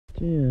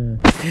Yeah.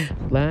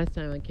 Last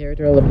time on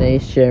character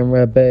elimination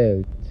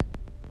reboot.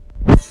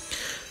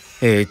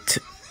 It.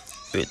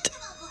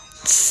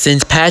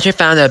 Since Patrick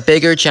found a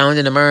bigger challenge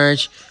in the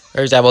merge,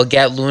 that will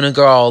get Luna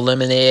Girl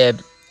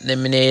eliminated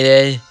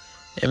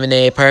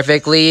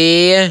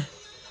perfectly.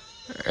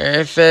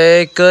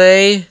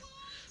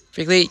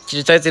 She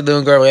decides to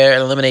Luna Girl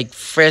and eliminate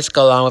Frisk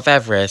along with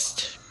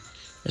Everest.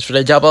 It's for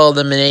the double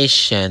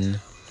elimination.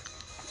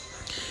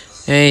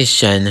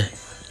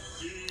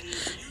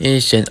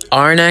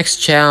 Our next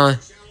challenge.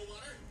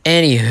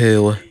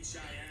 Anywho,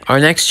 our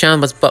next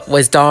challenge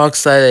was dog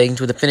sledding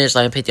to the finish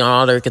line, picking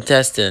all other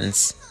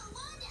contestants.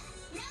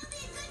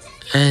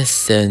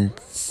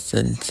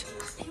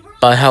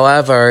 But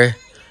however,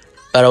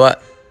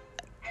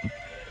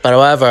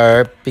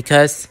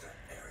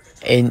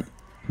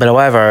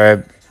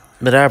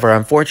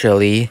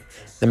 unfortunately,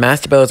 the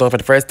master battle was over for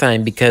the first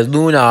time because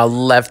Luna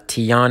left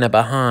Tiana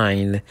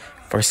behind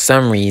for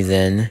some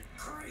reason.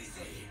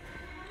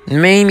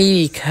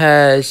 Maybe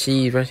because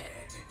she's rushing.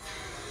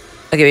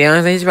 Okay, be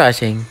honest, he's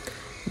rushing.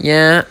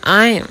 Yeah,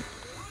 I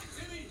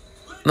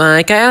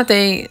don't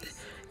think.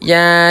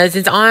 Yeah,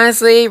 since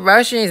honestly,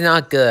 rushing is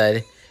not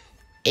good.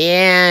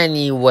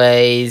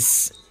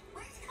 Anyways,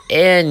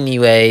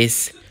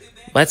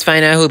 let's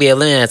find out who'll be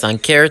eliminated on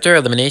character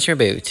elimination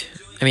reboot.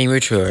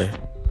 Root tour.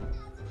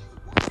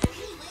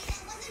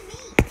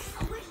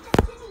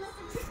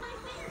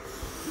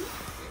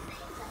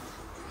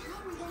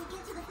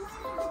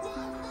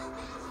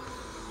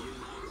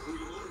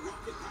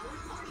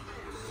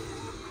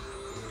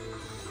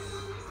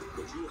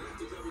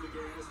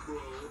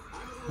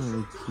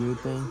 Cute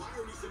thing.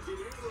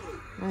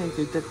 I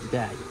think that's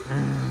that.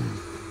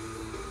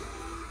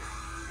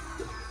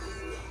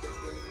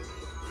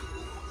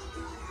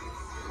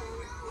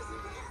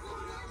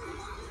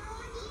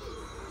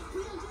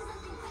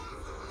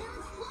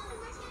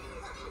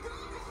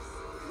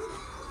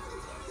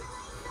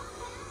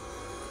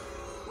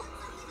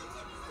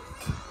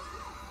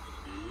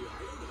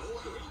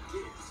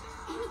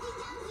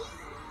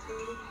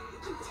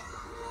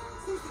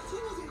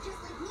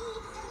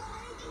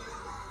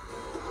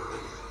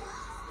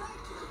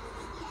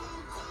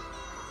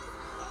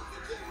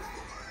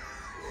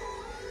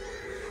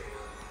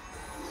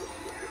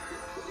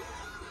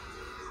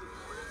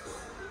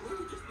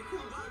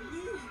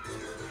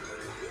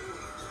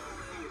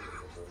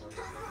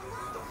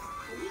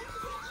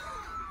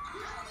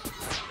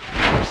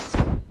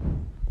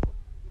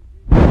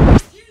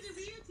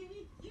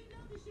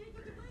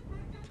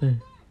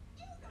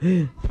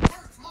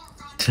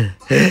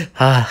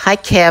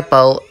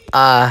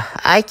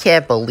 I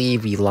can't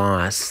believe we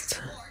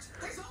lost.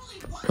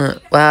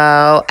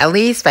 Well, at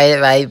least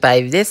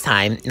by this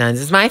time, none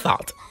is my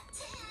fault.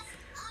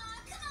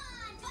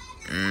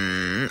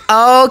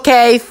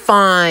 Okay,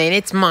 fine,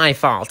 it's my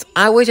fault.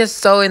 I was just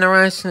so in a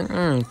rush,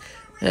 and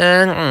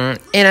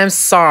I'm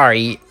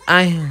sorry.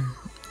 I'm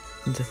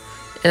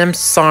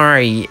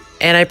sorry,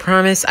 and I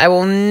promise I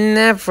will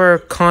never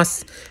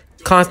cost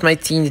my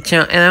team the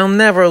challenge, and I'll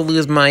never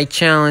lose my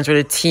challenge for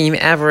the team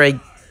ever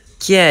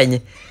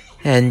again.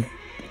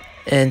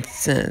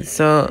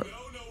 So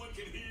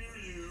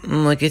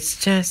look, it's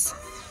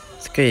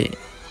great.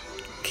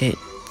 Okay,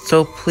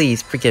 so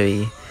please forgive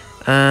me.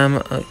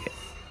 Okay.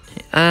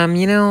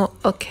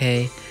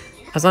 Okay.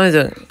 As long as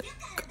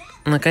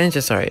look, I'm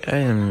just sorry.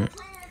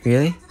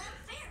 Really?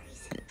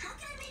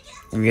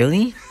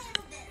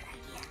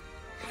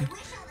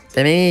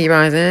 Then maybe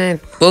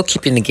we'll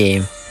keep you in the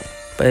game.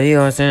 But if you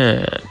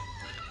wasn't,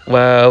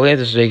 well, we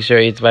have to make sure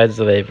it's by the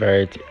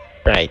delivered.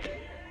 Right.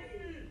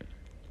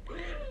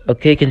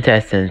 Okay,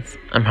 contestants,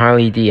 I'm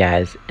Harley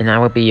Diaz, and I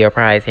will be your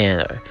prize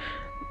handler.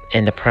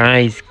 And the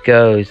prize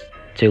goes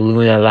to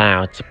Luna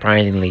Loud,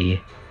 surprisingly.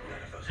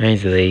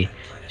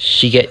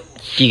 She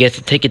gets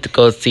a ticket to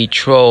go see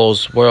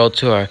Trolls World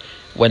Tour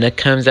when it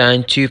comes out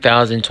in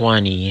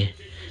 2020.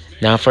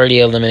 Now for the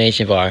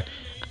elimination bar.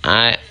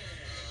 I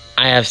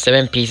have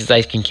 7 pieces of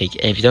ice cream cake,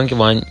 and if you don't get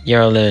one,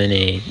 you're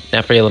eliminated.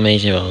 Now for the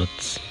elimination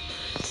votes.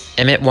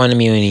 Emmett won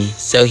immunity,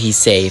 so he's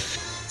safe.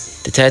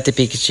 Detective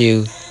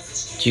Pikachu,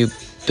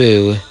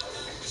 Boo,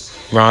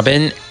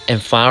 Robin,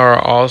 and Flower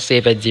are all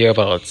safe at 0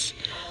 votes.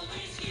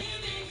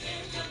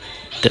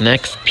 The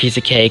next piece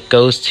of cake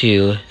goes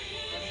to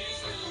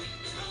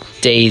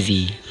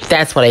Daisy.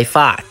 That's what I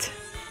thought.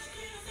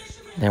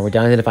 Now we're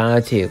down to the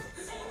final 2.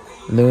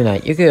 Luna,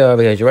 you could go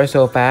because you were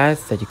so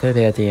fast that you could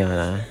have hit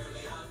Tiana.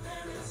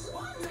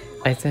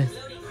 I said,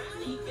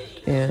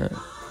 yeah.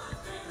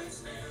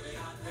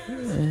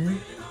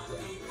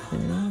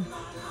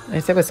 I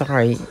said we're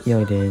sorry.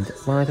 You didn't.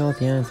 Well, I told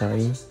Tiana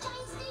sorry.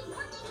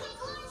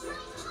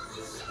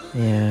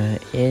 Yeah,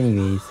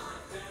 anyways.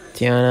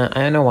 Tiana,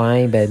 I don't know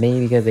why, but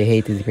maybe because they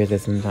hate these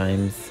creatures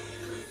sometimes.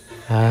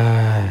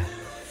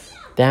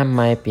 That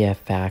might be a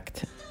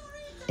fact.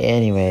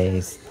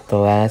 Anyways, the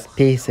last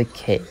piece of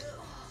cake.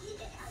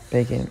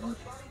 Bacon.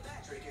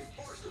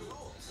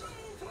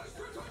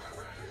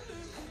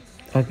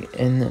 Okay,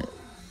 and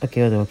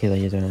okay,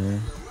 you're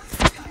doing.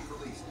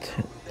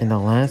 And the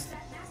last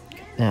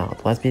Now,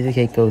 the last piece of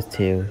cake goes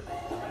to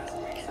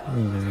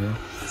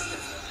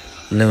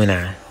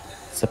Luna.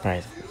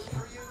 Surprise.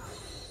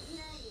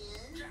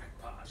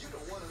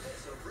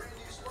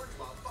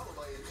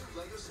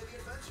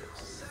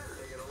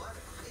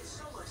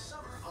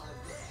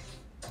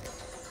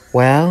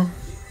 Well,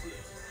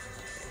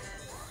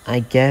 I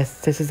guess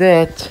this is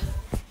it.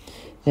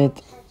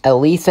 At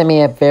least I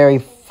made it very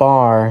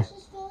far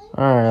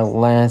our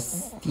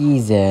last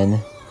season.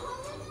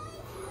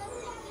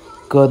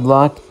 Good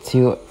luck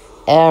to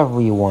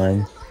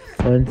everyone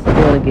on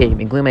still the game,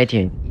 including my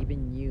team.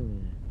 Even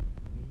you.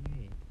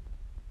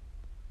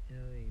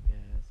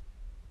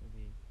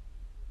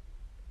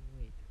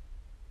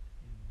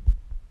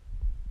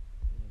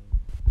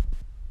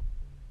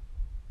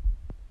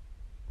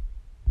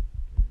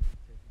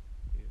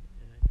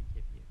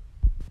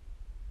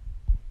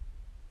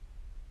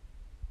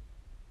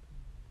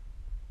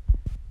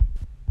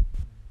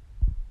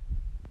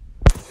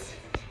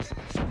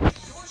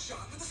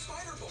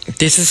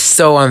 This is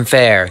so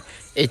unfair.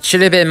 It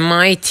should have been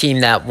my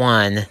team that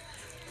won.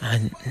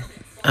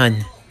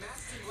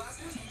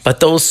 But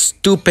those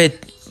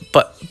stupid,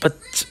 but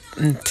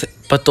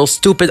those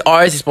stupid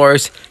artist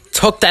explorers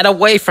took that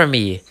away from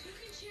me.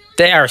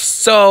 They are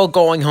so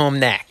going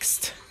home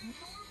next.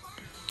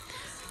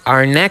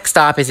 Our next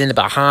stop is in the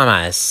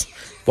Bahamas.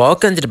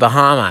 Welcome to the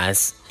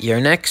Bahamas.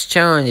 Your next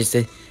challenge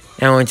is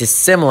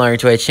similar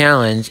to a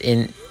challenge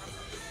in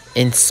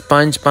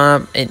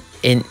SpongeBob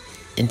in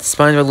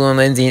SpongeBob, Lou and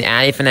Lindsay and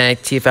Addy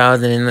Fanatic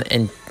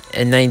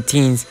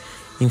 2019's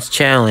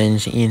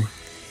challenge in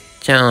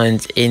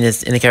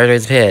the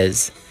characters of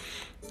his,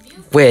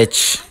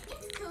 which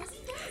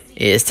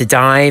is to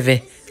dive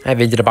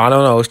into the bottom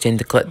of the ocean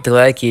to collect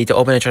a key to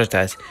open a treasure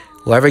chest.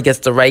 Whoever gets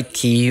the right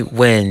key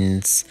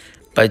wins.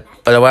 But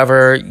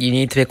however, you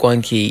need to pick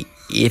one key.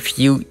 If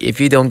none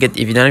of you get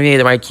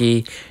the right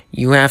key,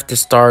 you have to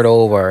start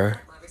over.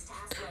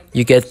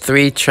 You get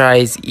 3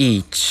 tries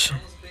each.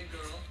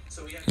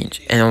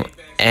 And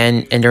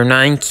there are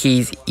 9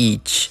 keys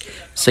each,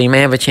 so you may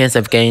have a chance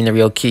of getting the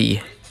real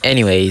key.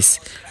 Anyways,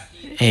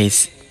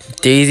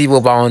 Daisy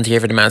will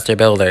volunteer for the Master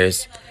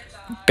Builders,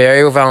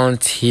 Barry will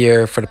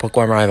volunteer for the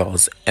Pokemon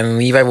Rivals, and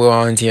Levi will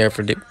volunteer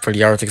for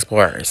the Arctic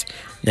Explorers.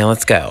 Now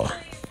let's go.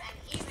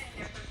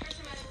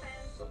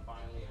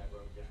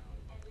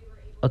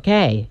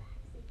 Okay,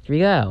 here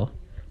we go.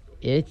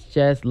 It's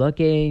just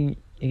looking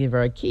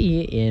for a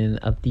key in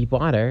deep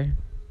water.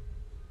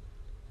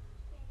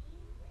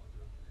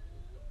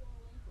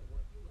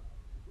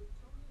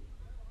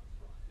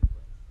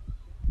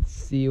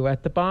 See you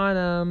at the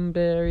bottom,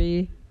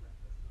 Barry.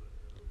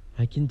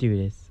 I can do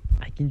this.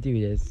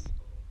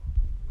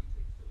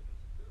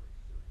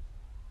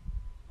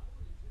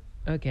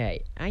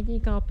 Okay, I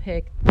think I'll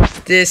pick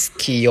this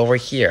key over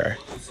here.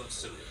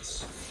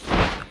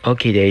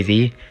 Okay,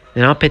 Daisy.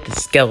 Then I'll pick the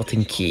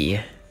skeleton key.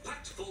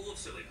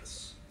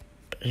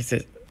 Is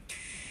it?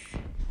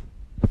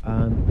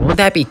 Won't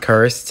that be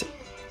cursed?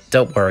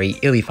 Don't worry,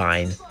 it'll be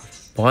fine.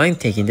 Well, I'm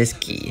taking this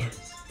key.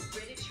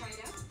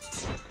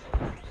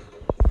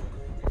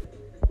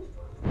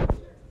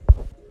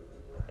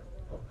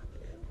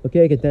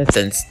 Okay,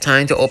 contestants,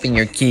 time to open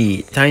your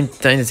key. Time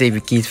to see if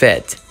your keys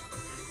fit.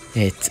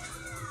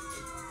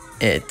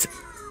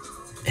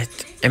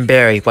 And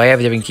Barry, why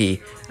have a different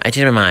key? I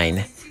changed my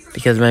mind.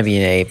 Because it might be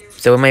an A,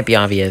 so it might be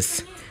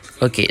obvious.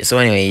 Okay, so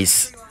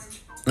anyways,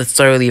 let's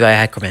start with Levi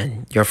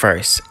Ackerman. You're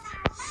first.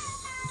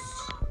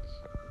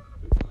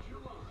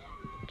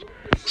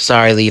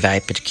 Sorry, Levi,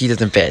 but your key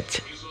doesn't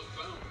fit.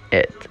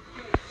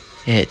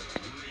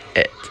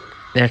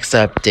 Next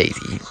up,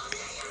 Daisy.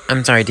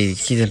 I'm sorry, Daisy,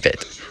 key doesn't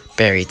fit.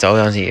 Barry, it's all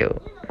down to you.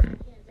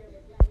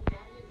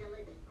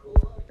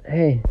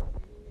 Hey,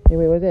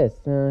 wait, what's this?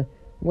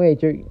 Wait,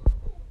 your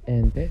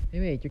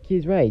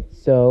key's right.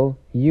 So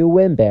you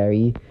win,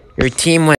 Barry. Your team wins.